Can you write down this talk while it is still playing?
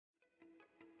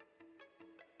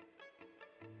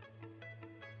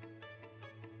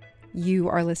You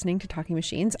are listening to Talking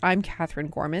Machines. I'm Catherine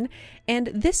Gorman, and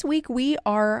this week we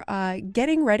are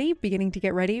beginning to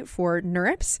get ready for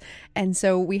NeurIPS, and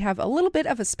so we have a little bit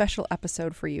of a special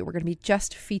episode for you. We're going to be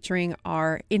just featuring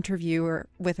our interview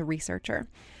with a researcher.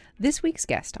 This week's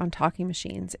guest on Talking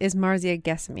Machines is Marzia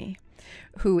Ghessemi,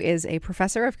 who is a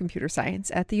professor of computer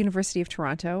science at the University of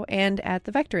Toronto and at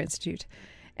the Vector Institute.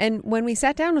 And when we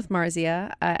sat down with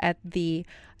Marzia at the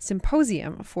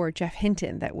symposium for Geoff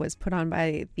Hinton that was put on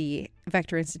by the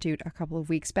Vector Institute a couple of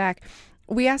weeks back,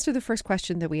 we asked her the first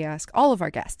question that we ask all of our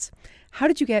guests. How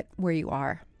did you get where you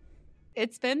are?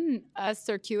 It's been a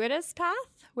circuitous path,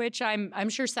 which I'm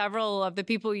sure several of the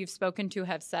people you've spoken to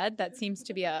have said. That seems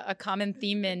to be a common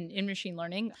theme in machine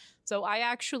learning. So I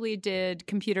actually did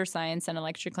computer science and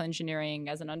electrical engineering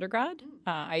as an undergrad.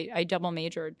 I double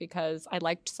majored because I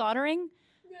liked soldering.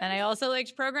 And I also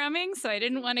liked programming, so I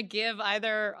didn't want to give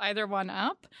either one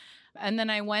up. And then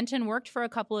I went and worked for a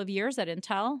couple of years at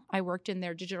Intel. I worked in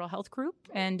their digital health group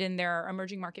and in their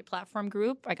emerging market platform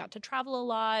group. I got to travel a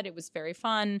lot. It was very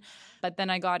fun. But then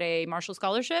I got a Marshall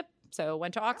Scholarship. So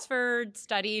went to Oxford,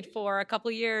 studied for a couple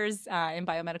of years in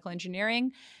biomedical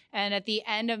engineering. And at the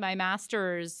end of my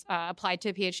master's, applied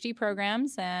to PhD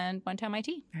programs and went to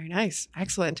MIT. Very nice.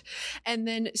 Excellent. And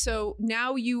then, so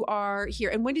now you are here.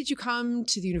 And when did you come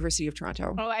to the University of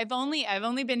Toronto? Oh, I've only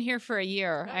been here for a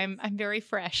year. Nice. I'm very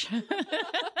fresh.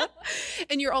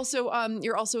 And you're also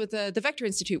at the Vector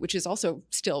Institute, which is also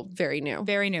still very new.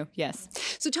 Very new, yes.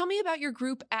 So tell me about your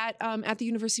group at the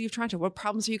University of Toronto. What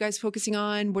problems are you guys focusing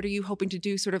on? What are you hoping to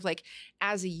do sort of like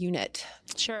as a unit?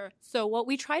 Sure. So what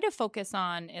we try to focus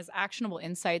on is actionable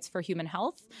insights for human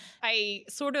health. I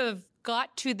sort of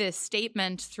got to this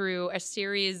statement through a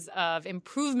series of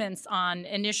improvements on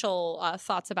initial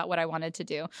thoughts about what I wanted to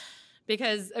do.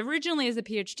 Because originally as a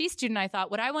PhD student, I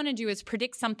thought what I want to do is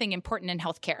predict something important in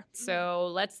healthcare. So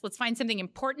let's find something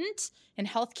important in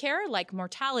healthcare like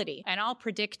mortality, and I'll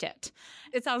predict it.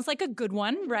 It sounds like a good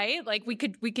one, right? Like we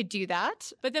could do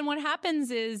that. But then what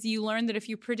happens is you learn that if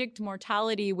you predict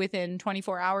mortality within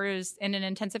 24 hours in an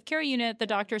intensive care unit, the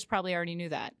doctors probably already knew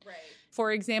that. Right.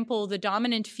 For example, the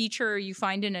dominant feature you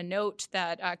find in a note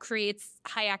that creates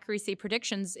high accuracy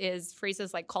predictions is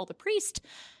phrases like "call the priest."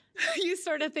 You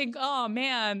sort of think, oh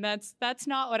man, that's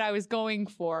not what I was going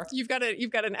for. You've got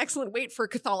an excellent weight for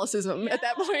Catholicism at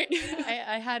that point.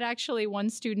 I had actually one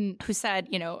student who said,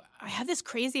 I have this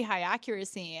crazy high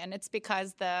accuracy, and it's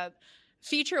because the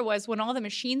feature was when all the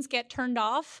machines get turned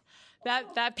off,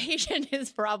 that patient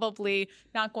is probably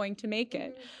not going to make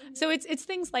it. So it's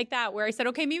things like that where I said,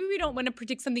 okay, maybe we don't want to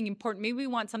predict something important. Maybe we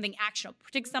want something actionable,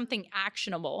 predict something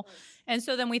actionable. And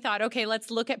so then we thought, okay, let's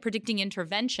look at predicting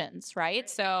interventions, right?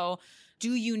 So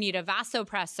do you need a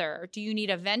vasopressor? Do you need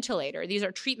a ventilator? These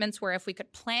are treatments where if we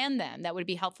could plan them, that would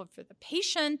be helpful for the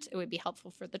patient. It would be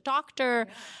helpful for the doctor.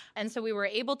 Yeah. And so we were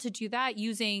able to do that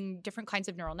using different kinds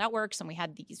of neural networks. And we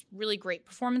had these really great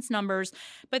performance numbers.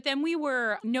 But then we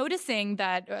were noticing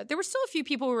that there were still a few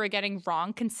people who were getting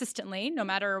wrong consistently, no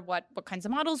matter what kinds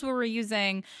of models we were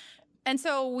using. And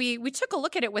so we took a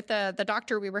look at it with the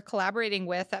doctor we were collaborating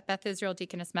with at Beth Israel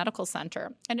Deaconess Medical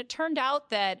Center. And it turned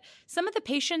out that some of the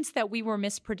patients that we were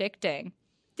mispredicting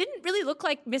didn't really look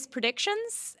like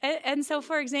mispredictions. And so,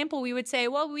 for example, we would say,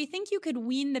 well, we think you could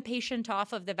wean the patient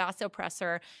off of the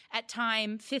vasopressor at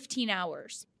time 15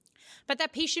 hours. But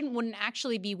that patient wouldn't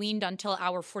actually be weaned until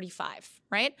hour 45,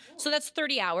 right? So that's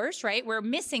 30 hours, right? We're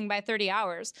missing by 30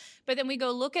 hours. But then we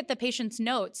go look at the patient's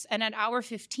notes, and at hour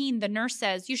 15, the nurse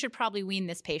says, you should probably wean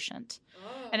this patient.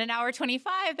 Oh. And at hour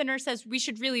 25, the nurse says, we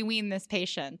should really wean this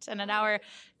patient. And an hour...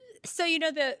 So,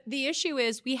 the issue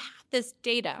is we have this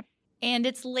data, and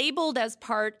it's labeled as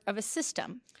part of a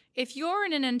system. If you're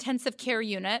in an intensive care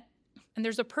unit, and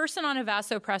there's a person on a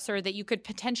vasopressor that you could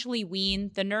potentially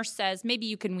wean, the nurse says, maybe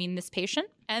you can wean this patient.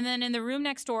 And then in the room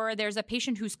next door, there's a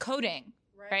patient who's coding,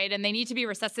 right? And they need to be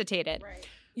resuscitated. Right.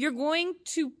 You're going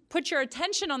to put your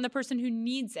attention on the person who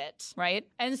needs it, right?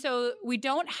 And so we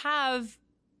don't have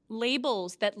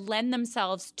labels that lend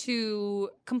themselves to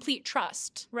complete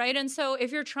trust, right? And so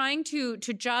if you're trying to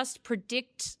just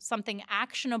predict something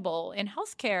actionable in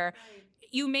healthcare, right,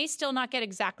 you may still not get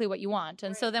exactly what you want.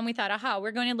 And so then we thought,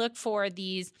 we're going to look for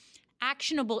these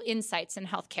actionable insights in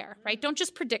healthcare, right? Don't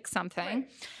just predict something.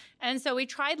 Right. And so we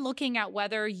tried looking at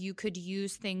whether you could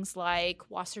use things like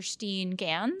Wasserstein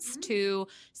GANs to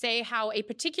say how a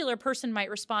particular person might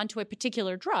respond to a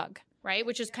particular drug, right?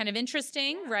 Which is kind of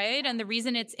interesting, right? And the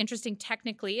reason it's interesting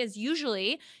technically is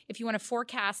usually if you want to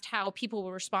forecast how people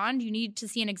will respond, you need to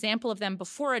see an example of them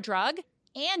before a drug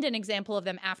and an example of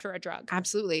them after a drug.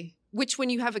 Absolutely. Which when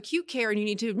you have acute care and you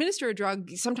need to administer a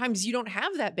drug, sometimes you don't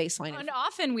have that baseline. And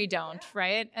often we don't,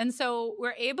 right? And so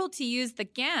we're able to use the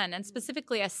GAN, and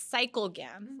specifically a cycle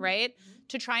GAN, right?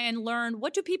 To try and learn,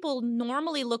 what do people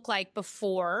normally look like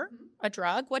before a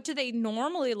drug? What do they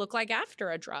normally look like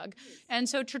after a drug? And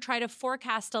so to try to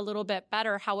forecast a little bit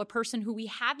better how a person who we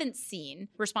haven't seen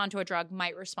respond to a drug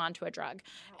might respond to a drug.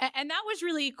 And that was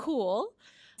really cool.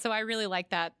 So I really like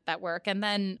that work. And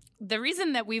then the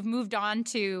reason that we've moved on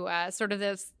to sort of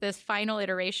this final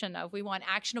iteration of we want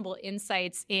actionable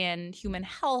insights in human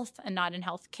health and not in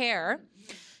healthcare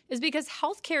is because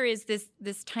healthcare is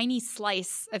this tiny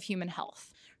slice of human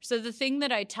health. So the thing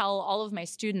that I tell all of my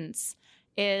students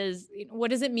is,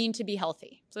 what does it mean to be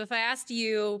healthy? So if I asked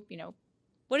you,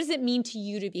 what does it mean to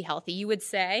you to be healthy? You would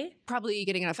say? Probably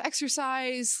getting enough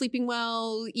exercise, sleeping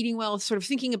well, eating well, sort of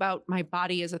thinking about my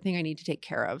body as a thing I need to take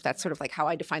care of. That's sort of like how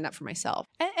I define that for myself.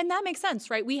 And that makes sense,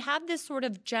 right? We have this sort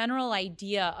of general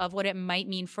idea of what it might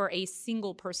mean for a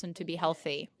single person to be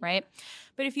healthy, right?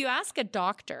 But if you ask a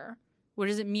doctor, what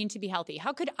does it mean to be healthy?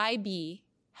 How could I be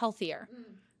healthier?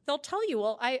 They'll tell you,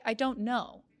 well, I don't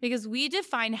know. Because we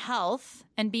define health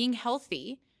and being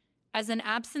healthy as an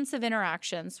absence of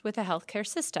interactions with a healthcare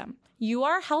system. You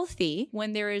are healthy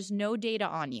when there is no data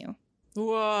on you.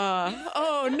 Whoa.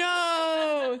 Oh,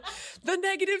 no. The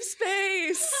negative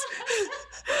space.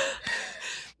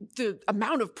 The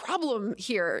amount of problem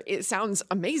here, it sounds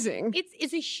amazing.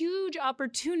 It's a huge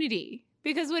opportunity.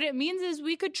 Because what it means is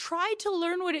we could try to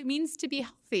learn what it means to be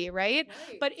healthy, right?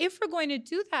 But if we're going to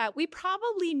do that, we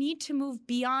probably need to move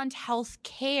beyond health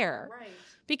care. Right.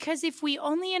 Because if we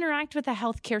only interact with the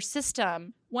healthcare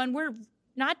system when we're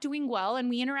not doing well, and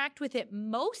we interact with it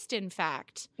most, in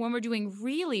fact, when we're doing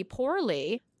really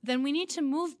poorly, then we need to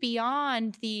move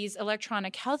beyond these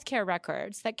electronic healthcare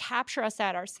records that capture us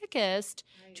at our sickest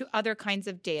to other kinds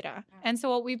of data. And so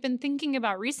what we've been thinking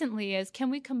about recently is, can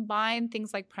we combine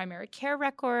things like primary care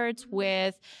records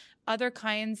with other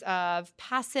kinds of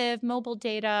passive mobile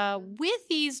data with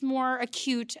these more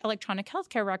acute electronic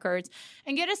healthcare records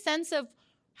and get a sense of,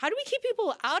 how do we keep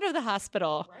people out of the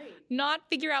hospital, not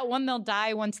figure out when they'll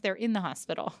die once they're in the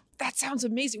hospital? That sounds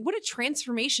amazing. What a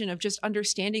transformation of just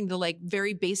understanding the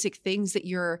very basic things that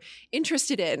you're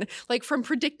interested in, from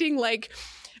predicting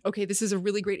okay, this is a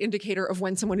really great indicator of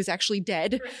when someone is actually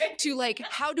dead, to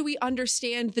how do we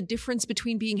understand the difference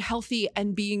between being healthy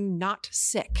and being not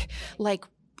sick?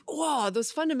 Whoa,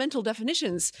 those fundamental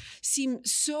definitions seem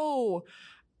so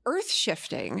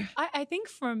earth-shifting. I think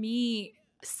for me,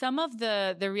 some of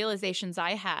the realizations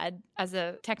I had as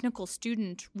a technical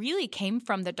student really came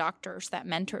from the doctors that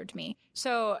mentored me.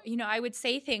 So, I would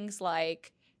say things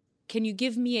like, can you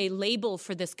give me a label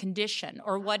for this condition?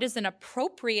 Or what is an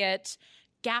appropriate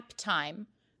gap time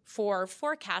for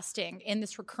forecasting in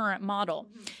this recurrent model?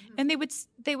 And they would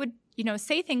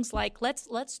say things like,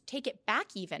 let's take it back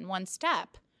even one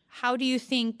step. How do you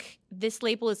think this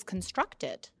label is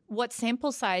constructed? What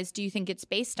sample size do you think it's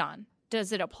based on?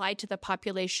 Does it apply to the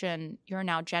population you're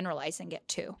now generalizing it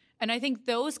to? And I think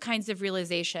those kinds of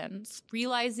realizations,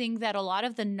 realizing that a lot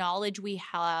of the knowledge we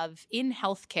have in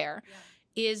healthcare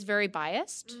is very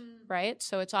biased, right?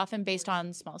 So it's often based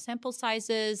on small sample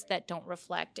sizes that don't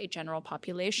reflect a general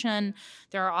population.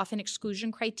 There are often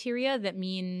exclusion criteria that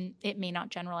mean it may not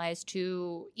generalize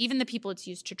to even the people it's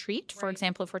used to treat. For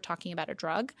example, if we're talking about a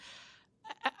drug.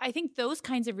 I think those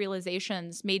kinds of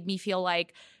realizations made me feel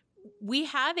like we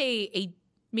have a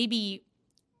maybe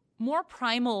more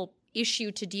primal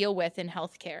issue to deal with in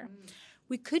healthcare.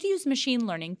 We could use machine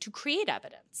learning to create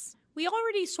evidence. We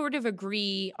already sort of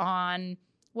agree on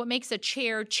what makes a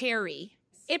chair cherry.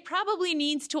 It probably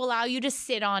needs to allow you to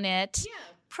sit on it. Yeah.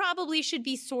 Probably should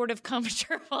be sort of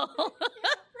comfortable.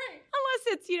 Unless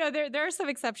it's, there are some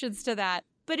exceptions to that.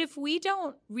 But if we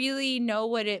don't really know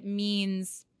what it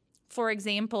means, for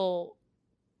example,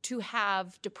 to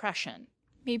have depression,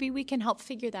 maybe we can help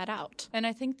figure that out. And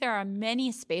I think there are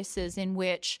many spaces in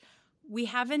which we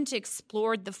haven't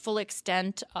explored the full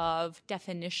extent of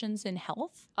definitions in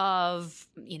health, of,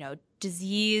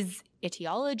 disease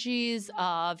etiologies,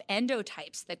 of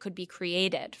endotypes that could be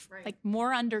created. Right.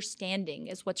 More understanding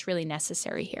is what's really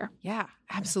necessary here. Yeah,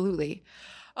 absolutely.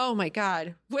 Oh my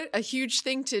God, what a huge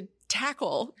thing to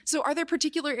tackle. So are there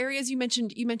particular areas you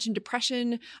mentioned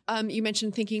depression, you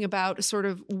mentioned thinking about sort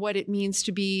of what it means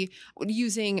to be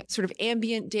using sort of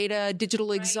ambient data,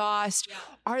 digital exhaust. Yeah.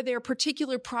 Are there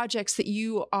particular projects that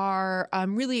you are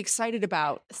really excited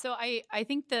about? So I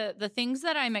think the things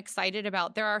that I'm excited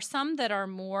about, there are some that are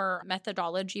more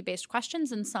methodology-based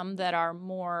questions and some that are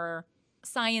more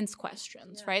science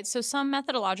questions, right? So some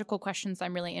methodological questions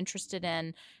I'm really interested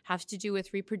in have to do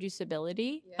with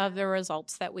reproducibility of the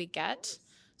results that we get.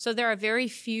 So there are very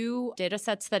few data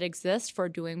sets that exist for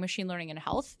doing machine learning in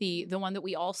health. The one that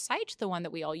we all cite, the one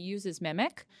that we all use is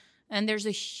Mimic. And there's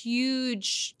a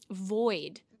huge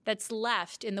void that's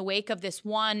left in the wake of this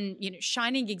one,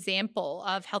 shining example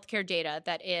of healthcare data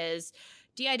that is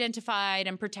de-identified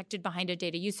and protected behind a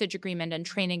data usage agreement and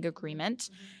training agreement.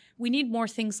 We need more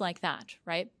things like that,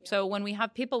 right? Yeah. So when we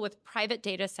have people with private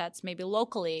data sets, maybe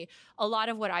locally, a lot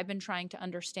of what I've been trying to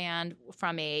understand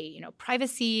from a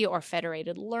privacy or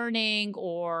federated learning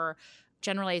or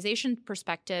generalization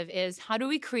perspective is how do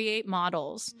we create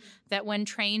models that when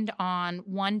trained on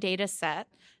one data set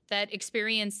that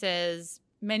experiences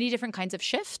many different kinds of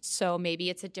shifts. So maybe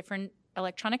it's a different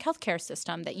electronic healthcare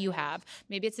system that you have.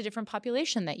 Maybe it's a different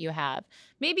population that you have.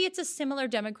 Maybe it's a similar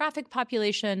demographic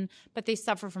population, but they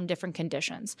suffer from different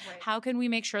conditions. Right. How can we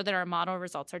make sure that our model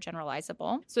results are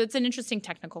generalizable? So it's an interesting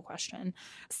technical question.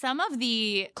 Some of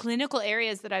the clinical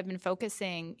areas that I've been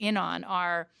focusing in on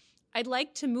are, I'd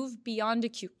like to move beyond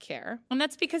acute care. And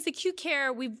that's because acute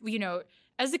care,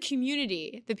 as a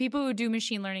community, the people who do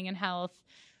machine learning in health,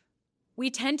 we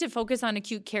tend to focus on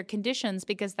acute care conditions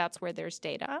because that's where there's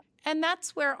data. And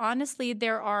that's where, honestly,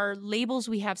 there are labels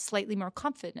we have slightly more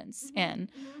confidence in.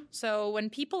 So when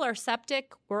people are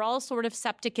septic, we're all sort of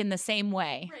septic in the same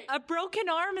way. Right. A broken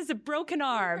arm is a broken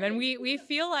arm. Right. And we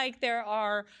feel like there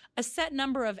are a set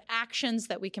number of actions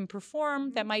that we can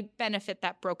perform that might benefit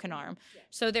that broken arm. Yeah.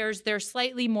 So there's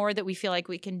slightly more that we feel like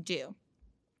we can do.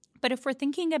 But if we're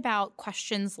thinking about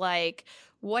questions like,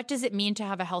 what does it mean to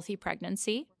have a healthy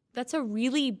pregnancy? That's a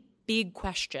really big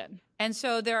question. And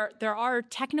so there are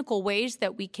technical ways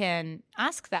that we can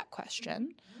ask that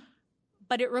question,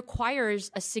 but it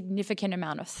requires a significant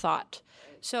amount of thought.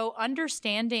 So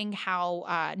understanding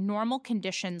how normal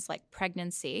conditions like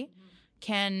pregnancy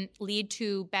can lead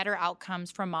to better outcomes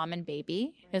for mom and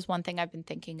baby is one thing I've been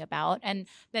thinking about. And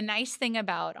the nice thing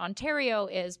about Ontario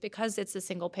is because it's a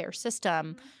single payer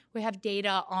system, we have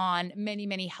data on many,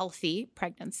 many healthy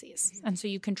pregnancies. And so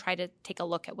you can try to take a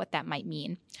look at what that might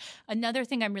mean. Another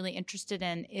thing I'm really interested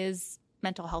in is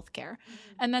mental health care.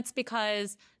 And that's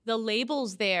because the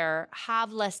labels there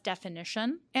have less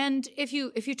definition. And if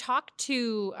you talk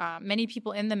to many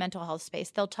people in the mental health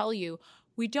space, they'll tell you,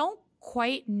 we don't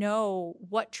quite know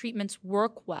what treatments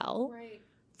work well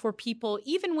for people,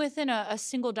 even within a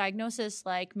single diagnosis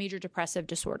like major depressive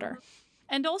disorder.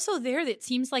 And also there, it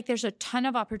seems like there's a ton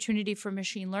of opportunity for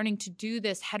machine learning to do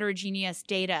this heterogeneous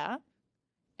data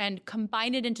and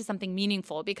combine it into something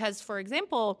meaningful. Because, for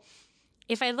example,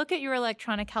 if I look at your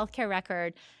electronic healthcare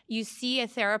record, you see a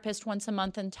therapist once a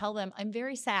month and tell them, I'm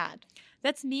very sad.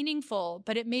 That's meaningful,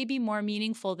 but it may be more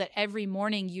meaningful that every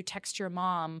morning you text your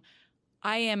mom,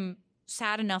 I am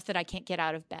sad enough that I can't get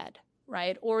out of bed,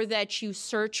 right? Or that you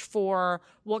search for,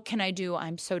 what can I do?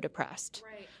 I'm so depressed.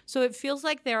 Right. So it feels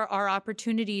like there are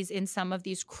opportunities in some of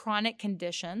these chronic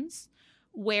conditions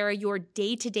where your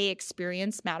day-to-day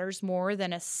experience matters more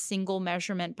than a single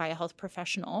measurement by a health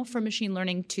professional for machine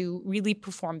learning to really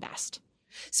perform best.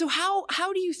 So how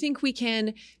do you think we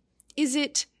can, is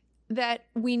it that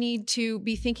we need to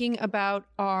be thinking about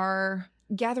our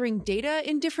gathering data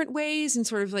in different ways and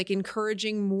sort of like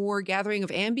encouraging more gathering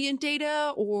of ambient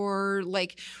data, or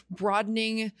like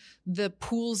broadening the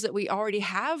pools that we already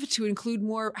have to include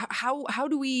more? How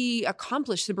do we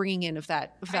accomplish the bringing in of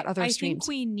that other streams? I think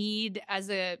we need as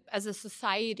a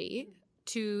society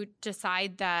to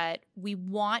decide that we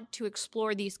want to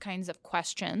explore these kinds of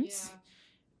questions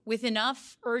with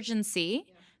enough urgency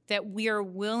that we are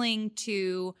willing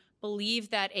to believe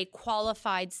that a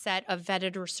qualified set of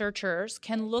vetted researchers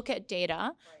can look at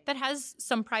data that has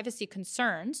some privacy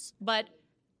concerns, but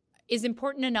is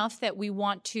important enough that we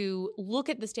want to look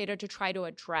at this data to try to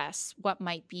address what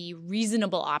might be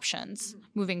reasonable options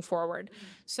moving forward.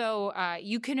 So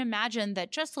you can imagine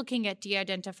that just looking at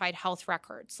de-identified health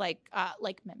records like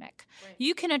Mimic,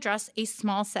 you can address a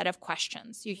small set of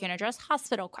questions. You can address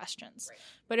hospital questions.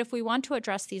 But if we want to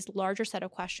address these larger set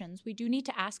of questions, we do need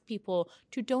to ask people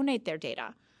to donate their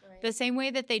data. The same way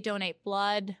that they donate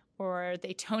blood or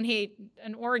they donate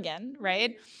an organ,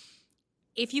 right?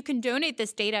 If you can donate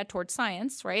this data towards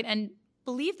science, right, and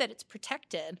believe that it's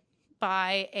protected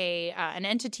by an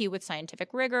entity with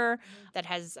scientific rigor that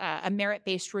has a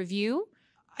merit-based review,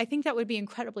 I think that would be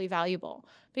incredibly valuable.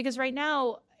 Because right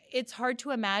now, it's hard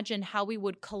to imagine how we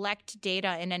would collect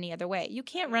data in any other way. You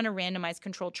can't run a randomized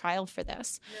controlled trial for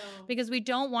this because we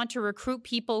don't want to recruit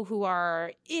people who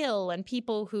are ill and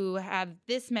people who have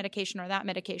this medication or that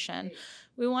medication.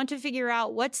 We want to figure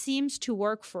out what seems to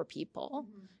work for people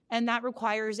And that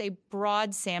requires a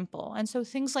broad sample. And so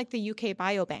things like the UK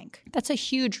Biobank, that's a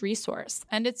huge resource.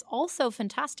 And it's also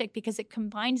fantastic because it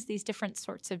combines these different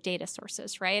sorts of data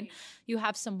sources, right? You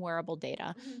have some wearable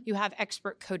data, you have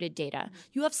expert coded data,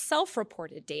 you have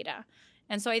self-reported data.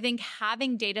 And so I think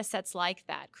having data sets like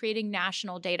that, creating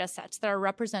national data sets that are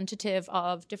representative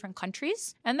of different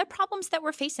countries and the problems that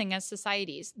we're facing as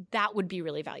societies, that would be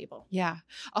really valuable. Yeah.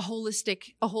 A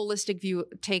holistic view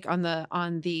take on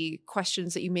the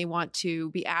questions that you may want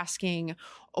to be asking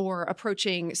or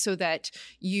approaching so that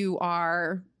you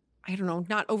are, I don't know,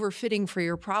 not overfitting for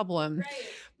your problem. Right.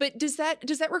 But does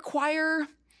that require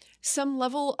some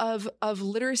level of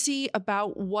literacy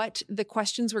about what the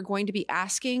questions we're going to be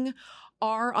asking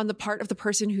are on the part of the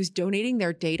person who's donating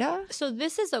their data? So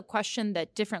this is a question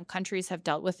that different countries have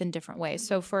dealt with in different ways.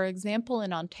 So for example,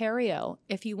 in Ontario,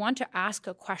 if you want to ask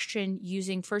a question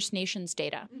using First Nations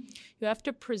data, you have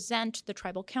to present the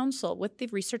tribal council with the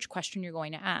research question you're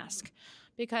going to ask,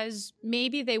 because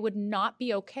maybe they would not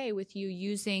be okay with you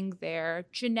using their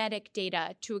genetic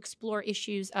data to explore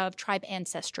issues of tribe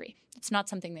ancestry. It's not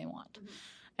something they want.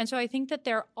 And so I think that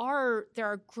there are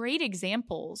great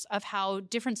examples of how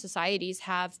different societies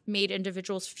have made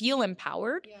individuals feel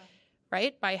empowered,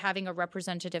 right, by having a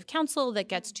representative council that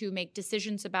gets to make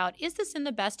decisions about, is this in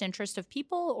the best interest of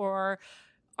people, or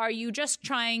are you just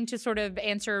trying to sort of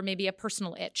answer maybe a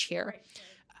personal itch here? Right.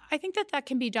 I think that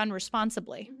can be done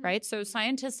responsibly, right? So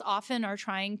scientists often are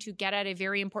trying to get at a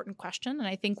very important question. And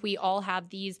I think we all have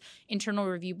these internal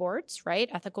review boards, right?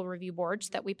 Ethical review boards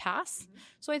that we pass.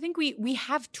 So I think we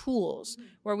have tools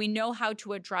where we know how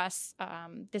to address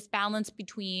this balance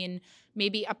between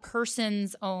maybe a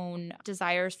person's own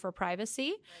desires for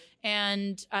privacy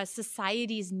and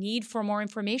society's need for more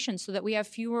information so that we have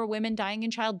fewer women dying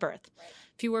in childbirth.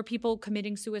 Fewer people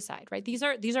committing suicide, right? These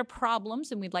are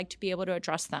problems, and we'd like to be able to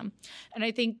address them. And I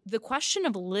think the question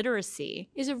of literacy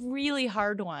is a really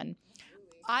hard one.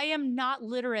 I am not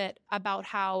literate about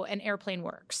how an airplane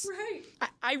works. Right.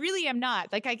 I really am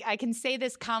not. Like, I can say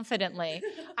this confidently.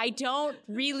 I don't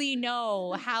really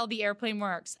know how the airplane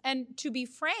works. And to be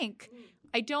frank,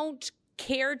 I don't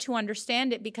care to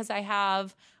understand it because I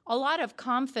have a lot of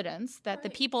confidence that the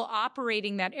people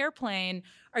operating that airplane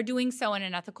are doing so in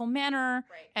an ethical manner.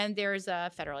 Right. And there's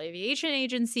a Federal Aviation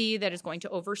Agency that is going to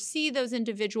oversee those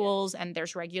individuals, and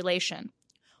there's regulation.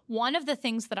 One of the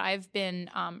things that I've been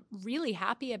really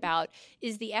happy about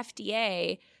is the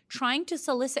FDA trying to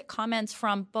solicit comments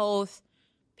from both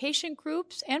patient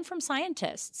groups and from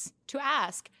scientists to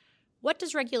ask, what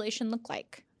does regulation look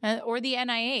like? Or the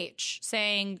NIH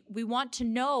saying, we want to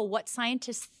know what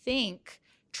scientists think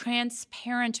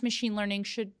transparent machine learning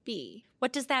should be.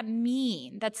 What does that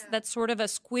mean? That's sort of a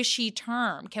squishy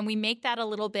term. Can we make that a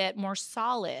little bit more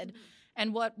solid?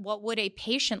 And what would a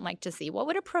patient like to see? What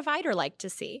would a provider like to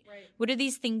see? Right. What do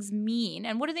these things mean?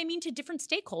 And what do they mean to different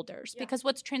stakeholders? Yeah. Because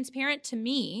what's transparent to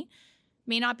me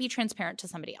may not be transparent to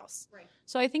somebody else. Right.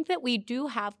 So I think that we do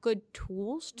have good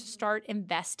tools to start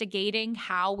investigating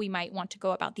how we might want to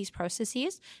go about these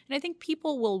processes. And I think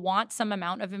people will want some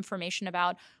amount of information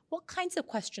about what kinds of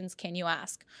questions can you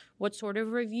ask? What sort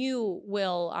of review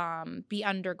will be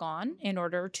undergone in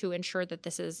order to ensure that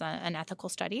this is an ethical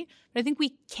study? But I think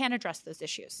we can address those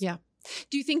issues. Yeah.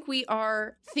 Do you think we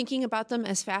are thinking about them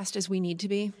as fast as we need to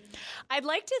be? I'd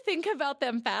like to think about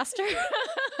them faster.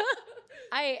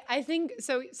 I think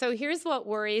so. So here's what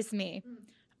worries me.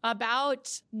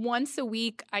 About once a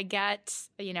week, I get,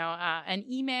 an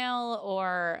email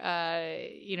or,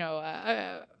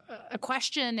 a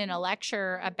question in a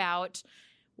lecture about,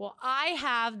 well, I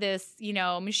have this,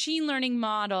 machine learning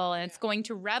model, and it's going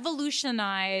to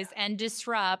revolutionize and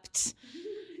disrupt,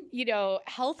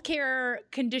 healthcare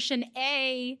condition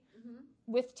A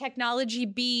with technology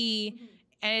B,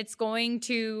 and it's going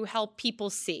to help people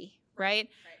see, right?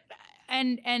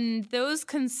 And those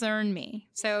concern me.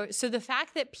 So the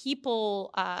fact that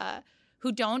people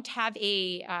who don't have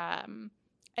a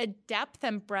depth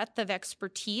and breadth of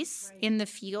expertise in the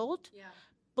field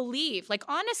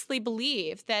honestly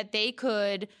believe that they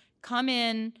could come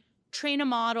in, train a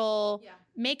model,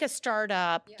 make a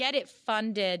startup, get it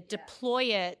funded, deploy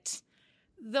it.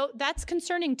 Though that's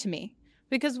concerning to me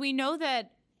because we know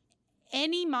that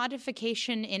any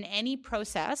modification in any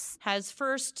process has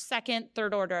first, second,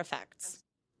 third order effects.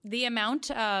 The amount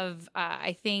of,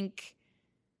 I think,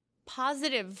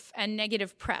 positive and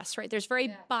negative press, right? There's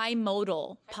very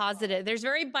bimodal positive. There's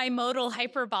very bimodal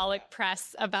hyperbolic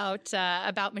press about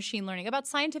machine learning, about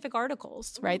scientific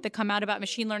articles, right, that come out about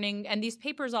machine learning. And these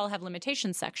papers all have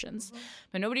limitation sections,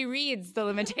 but nobody reads the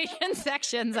limitation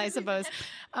sections, I suppose.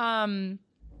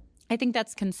 I think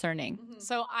that's concerning.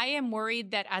 So I am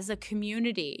worried that as a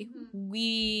community,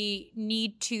 we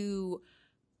need to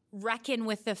reckon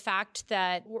with the fact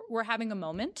that we're having a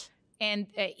moment. And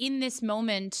in this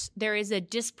moment, there is a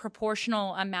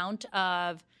disproportional amount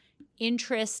of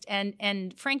interest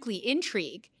and frankly,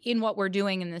 intrigue in what we're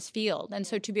doing in this field. And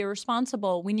so to be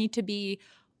responsible, we need to be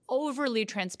overly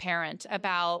transparent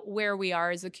about where we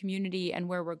are as a community and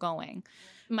where we're going.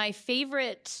 My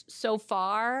favorite so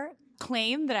far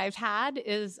claim that I've had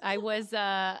is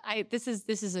this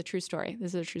is a true story.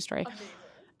 This is a true story. Amazing.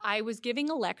 I was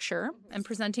giving a lecture and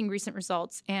presenting recent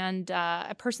results, and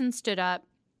a person stood up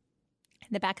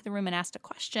in the back of the room and asked a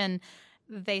question.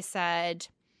 They said,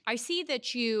 I see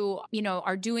that you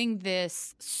are doing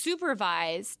this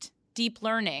supervised deep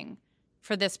learning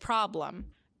for this problem,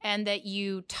 and that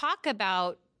you talk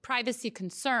about privacy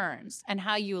concerns and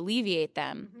how you alleviate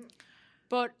them.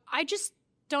 But I just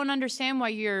don't understand why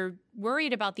you're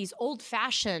worried about these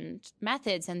old-fashioned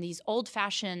methods and these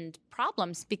old-fashioned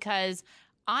problems, because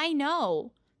I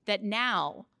know that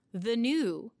now the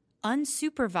new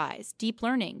unsupervised deep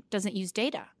learning doesn't use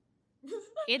data.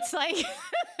 It's like,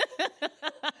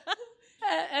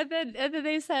 and then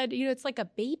they said, it's like a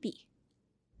baby.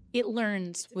 It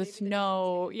learns with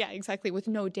no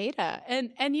data.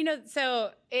 And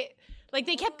so it, like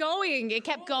they kept going, it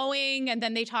kept going. And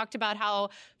then they talked about how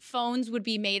phones would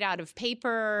be made out of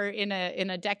paper in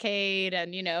a decade.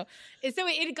 And, so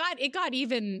it got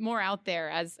even more out there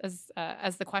as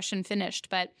the question finished.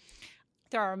 But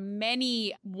there are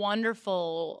many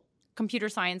wonderful computer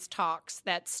science talks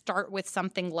that start with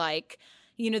something like,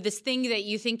 this thing that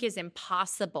you think is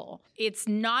impossible. It's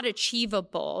not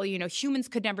achievable. Humans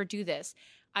could never do this.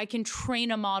 I can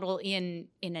train a model in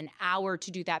an hour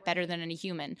to do that better than any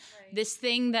human. Right. This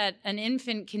thing that an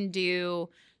infant can do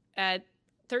at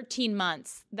 13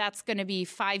 months, that's going to be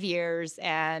 5 years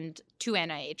and 2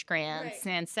 NIH grants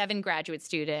and 7 graduate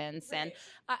students. Right. And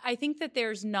I think that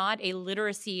there's not a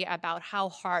literacy about how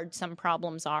hard some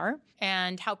problems are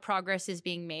and how progress is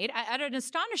being made at an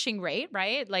astonishing rate,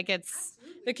 right? Like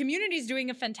the community is doing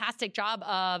a fantastic job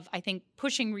of, I think,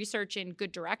 pushing research in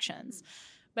good directions.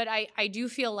 But I do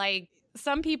feel like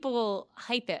some people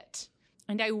hype it.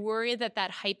 And I worry that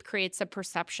hype creates a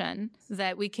perception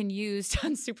that we can use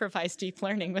unsupervised deep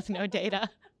learning with no data.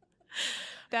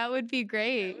 That would be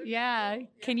great. Yeah.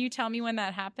 Can you tell me when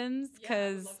that happens?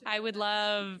 Because I would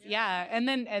love, And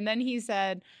then he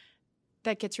said,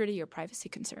 that gets rid of your privacy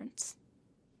concerns.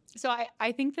 So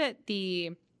I think that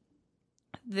the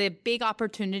big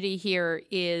opportunity here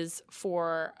is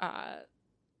for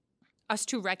us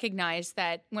to recognize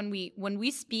that when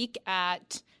we speak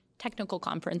at technical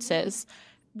conferences,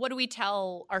 what do we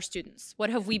tell our students?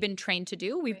 What have we been trained to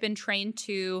do? We've been trained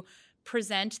to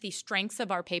present the strengths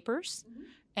of our papers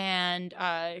and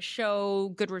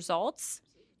show good results.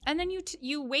 And then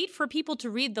you wait for people to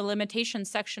read the limitations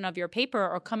section of your paper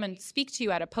or come and speak to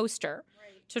you at a poster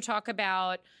to talk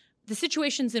about the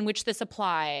situations in which this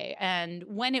apply and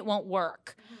when it won't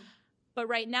work. But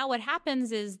right now what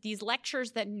happens is these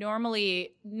lectures that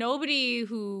normally nobody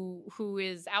who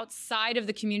is outside of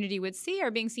the community would see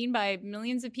are being seen by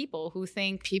millions of people who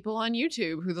think... People on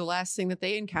YouTube who the last thing that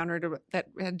they encountered that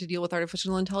had to deal with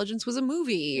artificial intelligence was a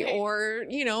movie or,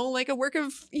 like a work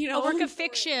of, A work of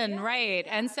fiction, right.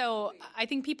 And so I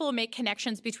think people make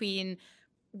connections between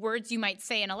words you might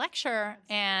say in a lecture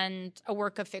and a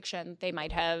work of fiction they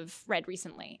might have read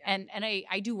recently. And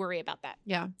I do worry about that.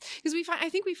 Yeah. Because I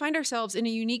think we find ourselves in a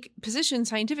unique position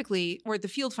scientifically, or the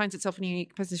field finds itself in a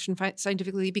unique position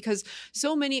scientifically, because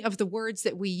so many of the words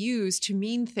that we use to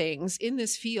mean things in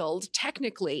this field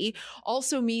technically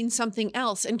also mean something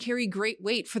else and carry great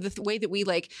weight for the way that we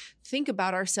think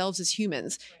about ourselves as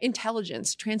humans.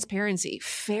 Intelligence, transparency,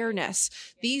 fairness,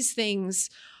 these things.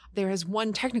 There is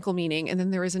one technical meaning, and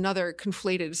then there is another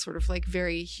conflated sort of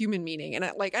very human meaning. And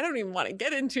I don't even want to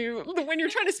get into when you're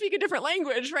trying to speak a different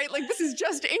language, right? This is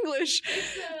just English.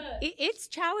 It's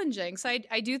challenging. So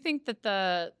I do think that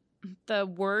the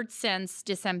word sense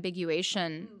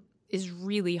disambiguation is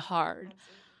really hard.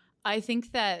 I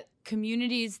think that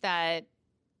communities that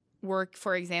work,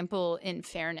 for example, in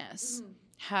fairness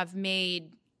have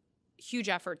made huge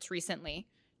efforts recently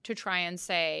to try and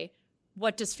say,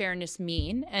 what does fairness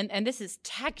mean? And this is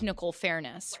technical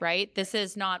fairness, right? This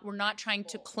is not, we're not trying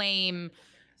to claim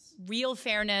real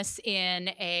fairness in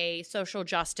a social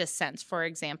justice sense, for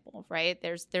example, right?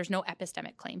 There's no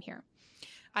epistemic claim here.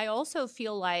 I also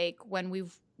feel like when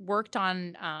we've worked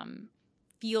on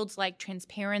fields like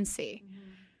transparency,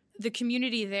 the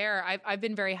community there, I've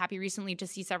been very happy recently to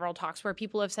see several talks where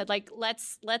people have said,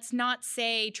 let's not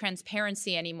say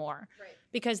transparency anymore. Right.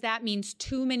 because that means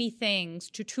too many things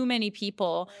to too many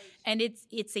people. And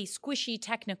it's a squishy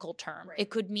technical term. It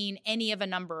could mean any of a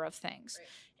number of things.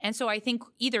 And so I think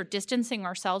either distancing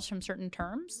ourselves from certain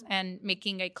terms and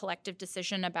making a collective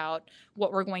decision about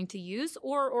what we're going to use,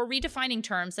 or redefining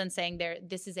terms and saying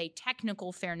this is a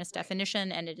technical fairness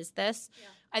definition and it is this. Yeah.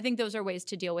 I think those are ways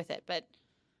to deal with it. But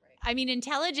I mean,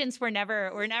 intelligence, we're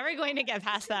never going to get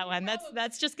past that one.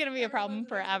 That's just going to be a problem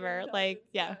forever. Like,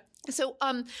 yeah. So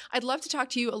I'd love to talk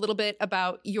to you a little bit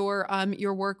about your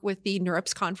work with the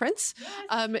NeurIPS conference.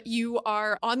 Yes. You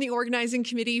are on the organizing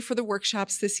committee for the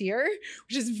workshops this year,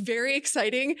 which is very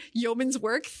exciting. Yeoman's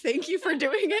work. Thank you for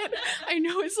doing it. I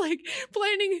know it's like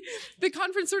planning. The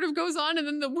conference sort of goes on, and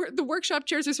then the workshop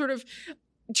chairs are sort of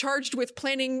charged with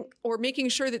planning or making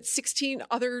sure that 16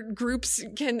 other groups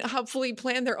can hopefully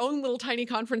plan their own little tiny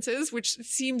conferences, which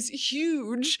seems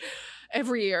huge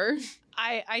every year.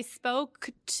 I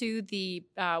spoke to the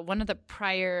one of the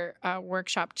prior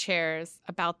workshop chairs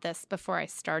about this before I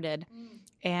started,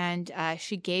 and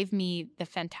she gave me the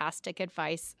fantastic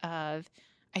advice of,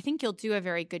 I think you'll do a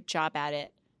very good job at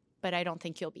it, but I don't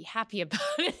think you'll be happy about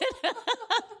it.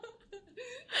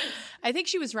 I think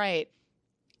she was right.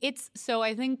 So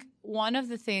I think one of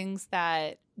the things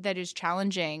that is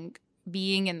challenging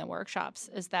being in the workshops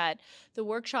is that the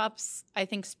workshops, I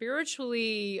think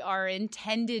spiritually, are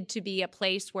intended to be a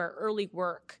place where early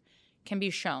work can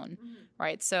be shown,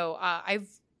 right? So I've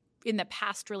in the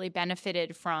past really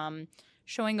benefited from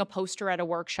showing a poster at a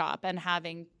workshop and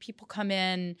having people come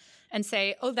in and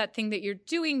say, oh, that thing that you're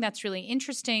doing, that's really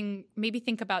interesting. Maybe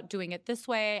think about doing it this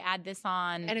way, add this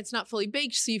on. And it's not fully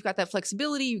baked, so you've got that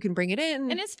flexibility. You can bring it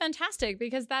in. And it's fantastic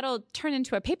because that'll turn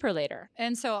into a paper later.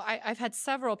 And so I've had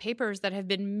several papers that have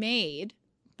been made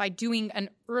by doing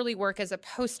an early work as a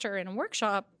poster in a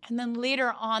workshop. And then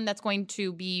later on, that's going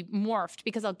to be morphed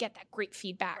because I'll get that great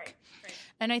feedback. Right.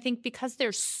 And I think because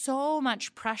there's so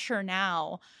much pressure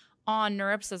now on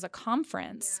NeurIPS as a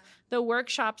conference, the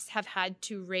workshops have had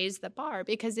to raise the bar,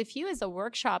 because if you as a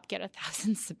workshop get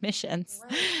 1,000 submissions,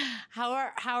 how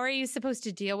are you supposed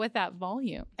to deal with that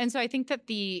volume? And so I think that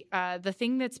the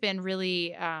thing that's been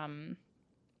really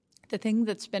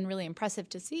impressive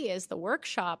to see is the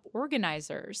workshop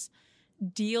organizers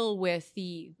deal with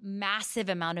the massive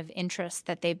amount of interest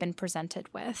that they've been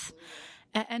presented with.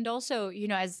 And also, you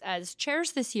know, as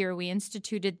chairs this year, we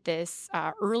instituted this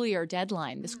earlier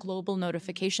deadline, this global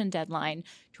notification deadline,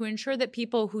 to ensure that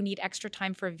people who need extra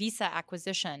time for visa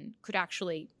acquisition could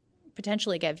actually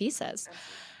potentially get visas.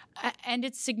 And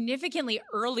it's significantly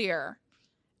earlier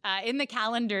in the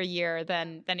calendar year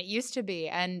than it used to be.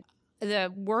 And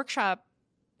the workshop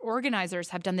organizers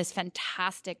have done this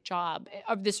fantastic job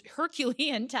of this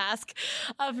Herculean task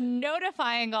of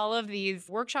notifying all of these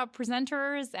workshop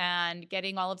presenters and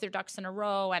getting all of their ducks in a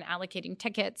row and allocating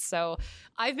tickets. So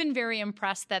I've been very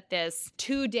impressed that this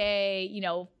 2-day,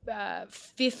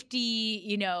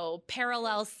 50,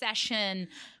 parallel session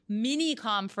mini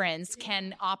conference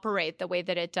can operate the way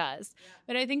that it does.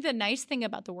 But I think the nice thing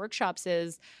about the workshops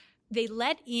is they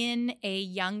let in a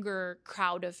younger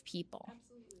crowd of people.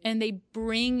 And they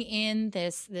bring in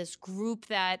this group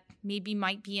that maybe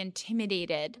might be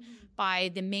intimidated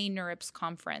by the main NeurIPS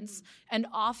conference. And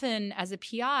often as a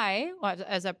PI,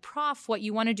 as a prof, what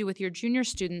you want to do with your junior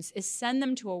students is send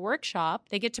them to a workshop.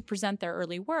 They get to present their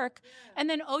early work. And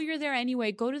then, you're there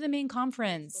anyway, go to the main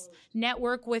conference.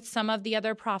 Network with some of the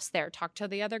other profs there. Talk to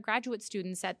the other graduate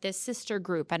students at this sister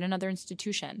group at another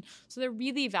institution. So they're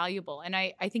really valuable. And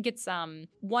I think it's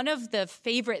one of the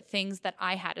favorite things that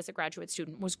I had as a graduate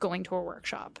student was going to a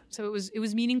workshop. So it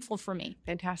was meaningful for me.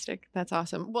 Fantastic. That's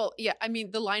awesome. Well, yeah, I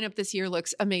mean, the lineup this year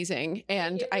looks amazing.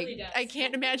 And really I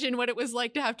can't imagine what it was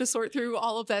like to have to sort through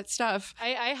all of that stuff.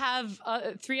 I have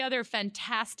 3 other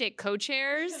fantastic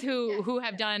co-chairs who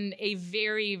have done a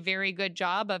very, very good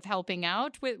job of helping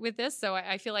out with this. So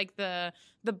I feel like the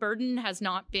burden has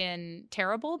not been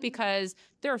terrible because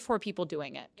there are 4 people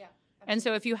doing it. Yeah. And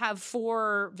so if you have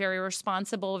 4 very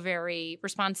responsible, very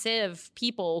responsive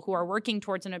people who are working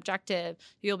towards an objective,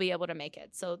 you'll be able to make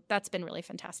it. So that's been really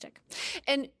fantastic.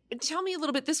 And tell me a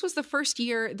little bit, this was the first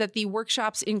year that the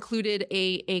workshops included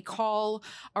a call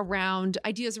around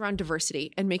ideas around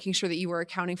diversity and making sure that you were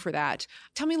accounting for that.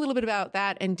 Tell me a little bit about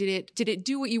that. And did it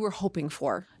do what you were hoping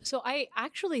for? So I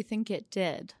actually think it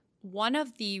did. One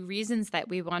of the reasons that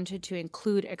we wanted to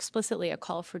include explicitly a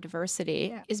call for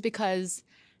diversity is because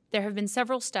there have been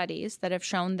several studies that have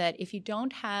shown that if you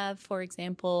don't have, for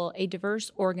example, a diverse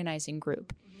organizing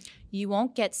group, you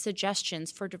won't get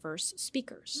suggestions for diverse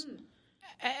speakers.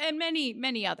 And many,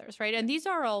 many others, right? And these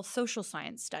are all social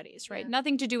science studies, right?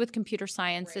 Nothing to do with computer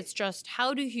science. Right. It's just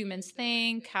how do humans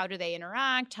think? How do they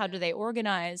interact? How do they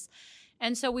organize?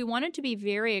 And so we wanted to be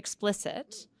very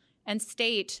explicit and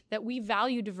state that we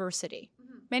value diversity.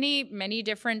 Many, many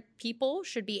different people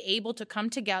should be able to come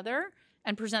together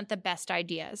and present the best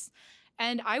ideas.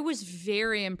 And I was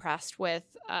very impressed with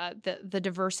the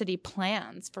diversity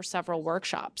plans for several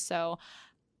workshops. So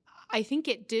I think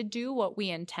it did do what we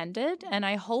intended. And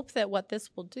I hope that what this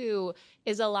will do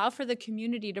is allow for the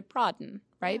community to broaden,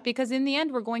 right? Yeah. Because in the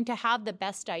end, we're going to have the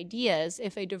best ideas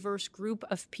if a diverse group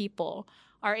of people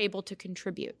are able to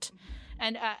contribute.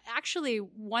 And actually,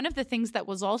 one of the things that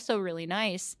was also really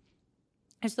nice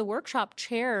is the workshop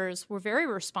chairs were very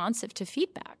responsive to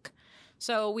feedback.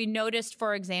 So we noticed,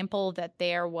 for example, that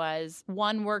there was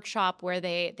one workshop where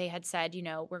they had said,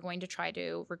 we're going to try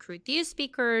to recruit these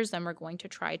speakers and we're going to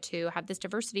try to have this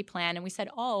diversity plan. And we said,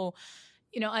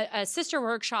 a sister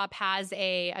workshop has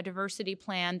a diversity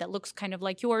plan that looks kind of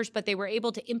like yours, but they were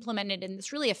able to implement it in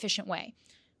this really efficient way.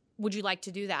 Would you like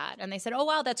to do that? And they said, oh,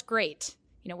 wow, that's great.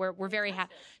 We're very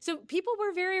happy. So people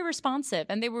were very responsive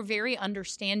and they were very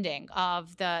understanding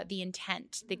of the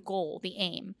intent, the goal, the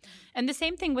aim. And the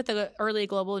same thing with the early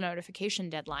global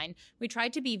notification deadline. We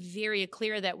tried to be very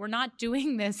clear that we're not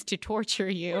doing this to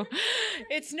torture you.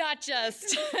 It's not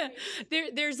just,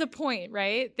 there's a point,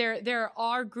 right? There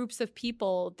are groups of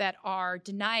people that are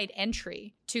denied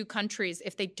entry to countries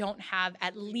if they don't have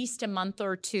at least a month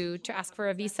or two to ask for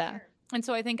a visa. And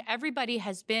so I think everybody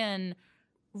has been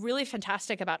really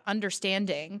fantastic about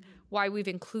understanding why we've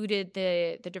included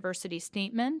the diversity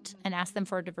statement and asked them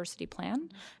for a diversity plan,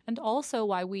 and also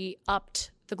why we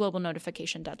upped the global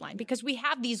notification deadline, because we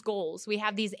have these goals, we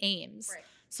have these aims. Right.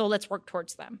 So let's work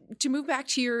towards them. To move back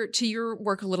to your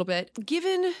work a little bit,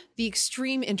 given the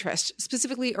extreme interest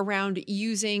specifically around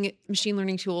using machine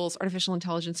learning tools, artificial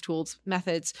intelligence tools,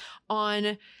 methods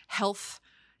on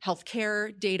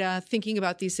healthcare data, thinking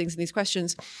about these things and these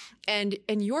questions, and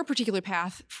your particular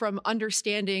path from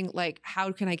understanding, like,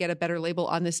 how can I get a better label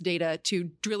on this data,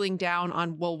 to drilling down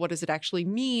on, well, what does it actually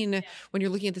mean when you're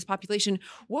looking at this population?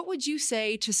 What would you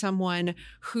say to someone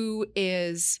who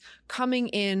is coming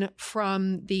in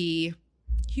from the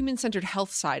human-centered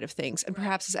health side of things and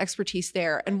perhaps has expertise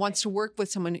there and wants to work with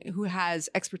someone who has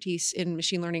expertise in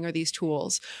machine learning or these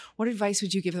tools? What advice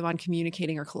would you give them on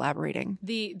communicating or collaborating?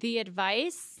 The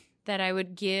advice that I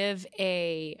would give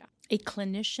a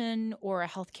clinician or a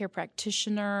healthcare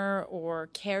practitioner or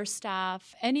care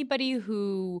staff, anybody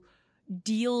who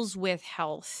deals with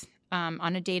health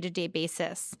on a day-to-day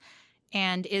basis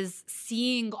and is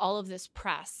seeing all of this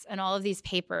press and all of these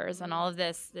papers and all of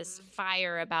this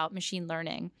fire about machine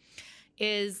learning,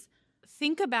 is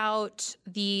think about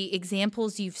the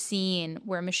examples you've seen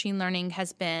where machine learning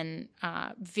has been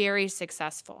very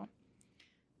successful.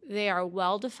 They are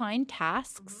well-defined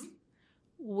tasks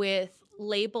with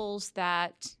labels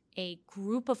that a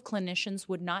group of clinicians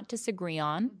would not disagree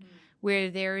on,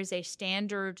 where there is a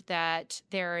standard that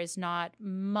there is not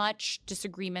much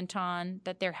disagreement on,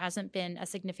 that there hasn't been a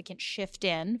significant shift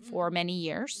in for many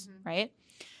years, right?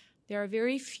 There are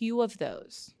very few of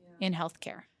those in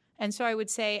healthcare. And so I would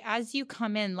say, as you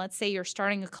come in, let's say you're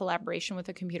starting a collaboration with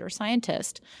a computer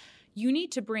scientist, you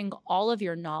need to bring all of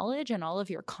your knowledge and all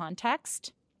of your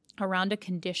context around a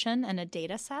condition and a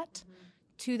data set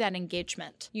to that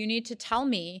engagement. You need to tell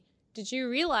me, did you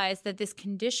realize that this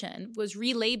condition was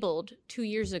relabeled 2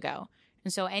 years ago?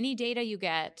 And so any data you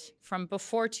get from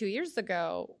before 2 years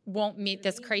ago won't meet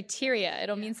this criteria.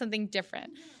 It'll mean something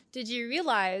different. Did you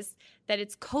realize that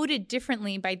it's coded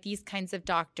differently by these kinds of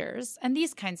doctors and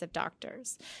these kinds of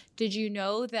doctors? Did you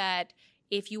know that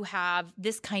if you have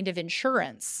this kind of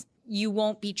insurance, you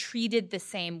won't be treated the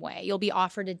same way? You'll be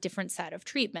offered a different set of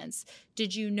treatments.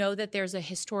 Did you know that there's a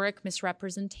historic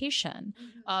misrepresentation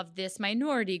of this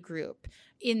minority group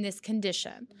in this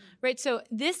condition, right? So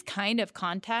this kind of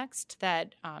context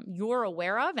that you're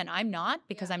aware of, and I'm not,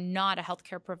 because I'm not a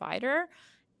healthcare provider,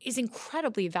 is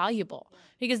incredibly valuable,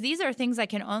 because these are things I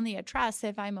can only address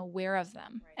if I'm aware of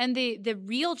them. And the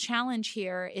real challenge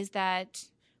here is that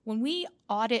when we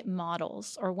audit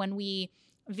models, or when we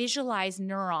visualize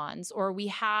neurons, or we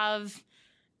have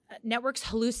networks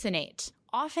hallucinate,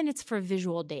 often it's for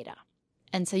visual data.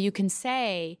 And so you can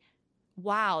say,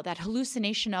 wow, that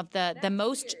hallucination of the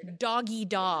most doggy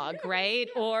dog, right?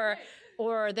 Or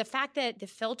the fact that the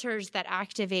filters that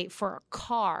activate for a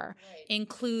car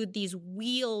include these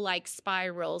wheel-like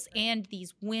spirals and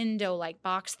these window-like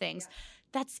box things.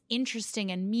 That's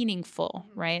interesting and meaningful,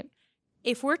 right?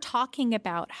 If we're talking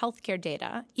about healthcare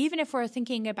data, even if we're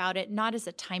thinking about it not as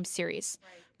a time series,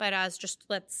 but as just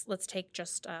let's take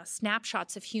just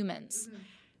snapshots of humans.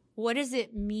 What does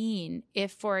it mean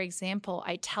if, for example,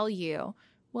 I tell you,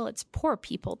 well, it's poor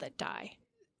people that die?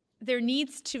 There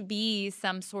needs to be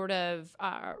some sort of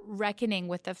reckoning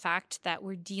with the fact that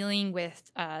we're dealing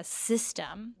with a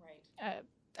system,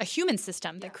 a human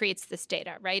system that creates this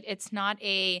data, right? It's not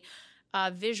a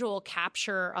visual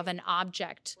capture of an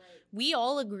object. We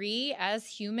all agree as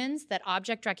humans that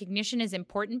object recognition is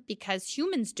important because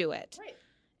humans do it.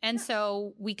 And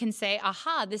so we can say,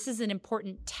 aha, this is an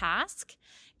important task,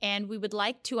 and we would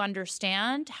like to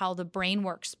understand how the brain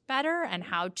works better and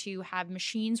how to have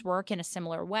machines work in a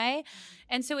similar way.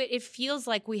 And so it feels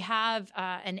like we have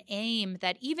an aim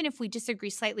that even if we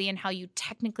disagree slightly in how you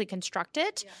technically construct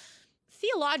it,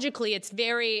 theologically, it's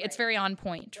very on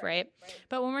point, right?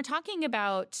 But when we're talking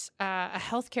about a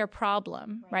healthcare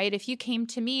problem, right? If you came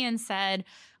to me and said,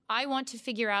 I want to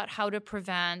figure out how to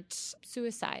prevent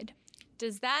suicide,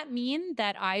 does that mean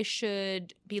that I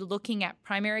should be looking at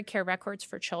primary care records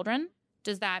for children?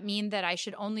 Does that mean that I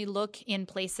should only look in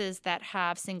places that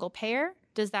have single payer?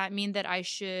 Does that mean that I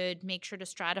should make sure to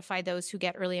stratify those who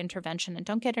get early intervention and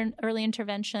don't get early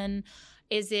intervention?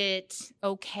 Is it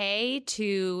okay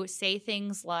to say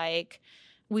things like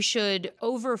we should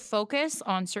over-focus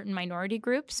on certain minority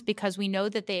groups because we know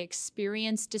that they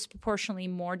experience disproportionately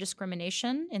more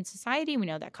discrimination in society? We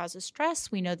know that causes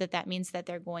stress. We know that that means that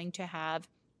they're going to have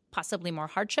possibly more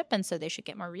hardship, and so they should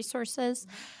get more resources.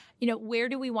 Where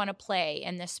do we want to play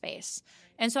in this space?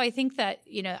 And so I think that,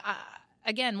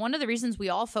 again, one of the reasons we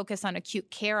all focus on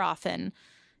acute care often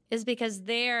is because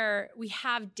there we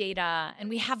have data and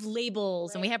we have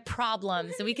labels and we have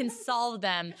problems and we can solve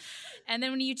them. And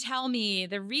then when you tell me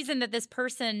the reason that this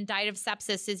person died of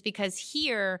sepsis is because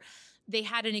here they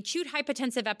had an acute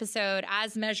hypotensive episode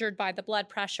as measured by the blood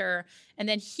pressure, and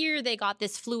then here they got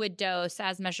this fluid dose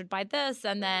as measured by this,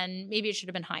 and then maybe it should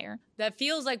have been higher. That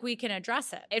feels like we can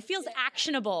address it. It feels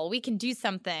actionable. We can do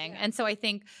something. And so I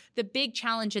think the big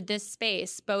challenge in this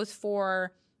space, both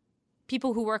for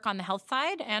people who work on the health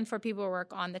side and for people who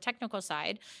work on the technical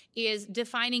side, is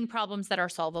defining problems that are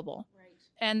solvable.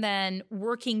 And then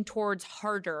working towards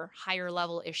harder, higher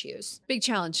level issues. Big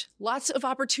challenge. Lots of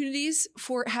opportunities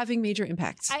for having major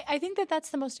impacts. I think that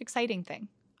that's the most exciting thing.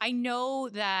 I know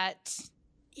that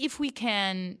if we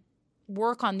can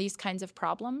work on these kinds of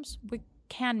problems, we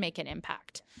can make an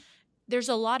impact. There's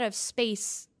a lot of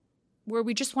space where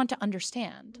we just want to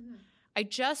understand. I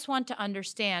just want to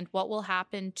understand what will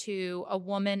happen to a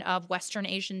woman of Western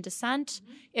Asian descent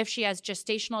if she has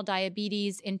gestational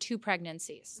diabetes in 2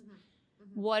 pregnancies.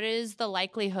 What is the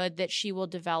likelihood that she will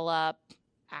develop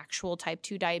actual type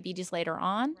 2 diabetes later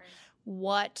on?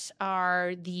 What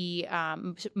are the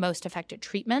most effective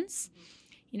treatments?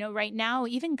 Right now,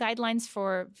 even guidelines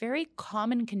for very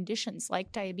common conditions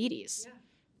like diabetes,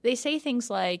 they say things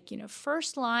like,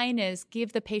 first line is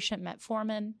give the patient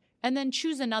metformin and then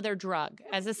choose another drug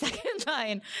as a second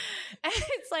line. And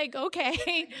it's like,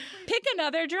 okay, pick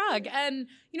another drug. And,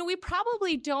 we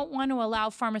probably don't want to allow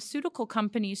pharmaceutical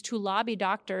companies to lobby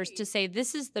doctors to say,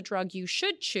 this is the drug you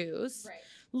should choose.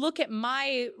 Look at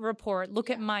my report,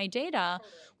 look at my data.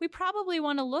 We probably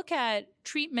want to look at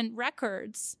treatment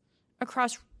records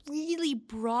across really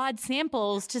broad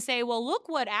samples to say, well, look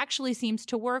what actually seems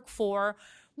to work for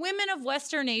women of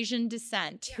Western Asian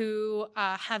descent who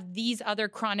have these other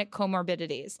chronic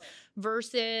comorbidities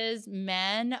versus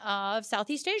men of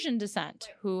Southeast Asian descent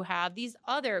who have these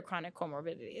other chronic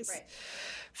comorbidities.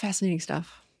 Fascinating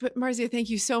stuff. But Marzia, thank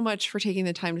you so much for taking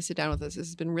the time to sit down with us. This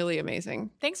has been really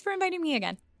amazing. Thanks for inviting me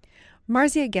again.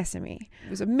 Marzia Ghessemi. It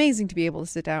was amazing to be able to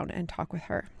sit down and talk with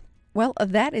her. Well,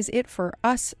 that is it for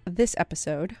us this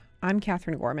episode. I'm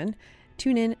Catherine Gorman.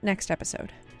 Tune in next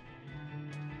episode.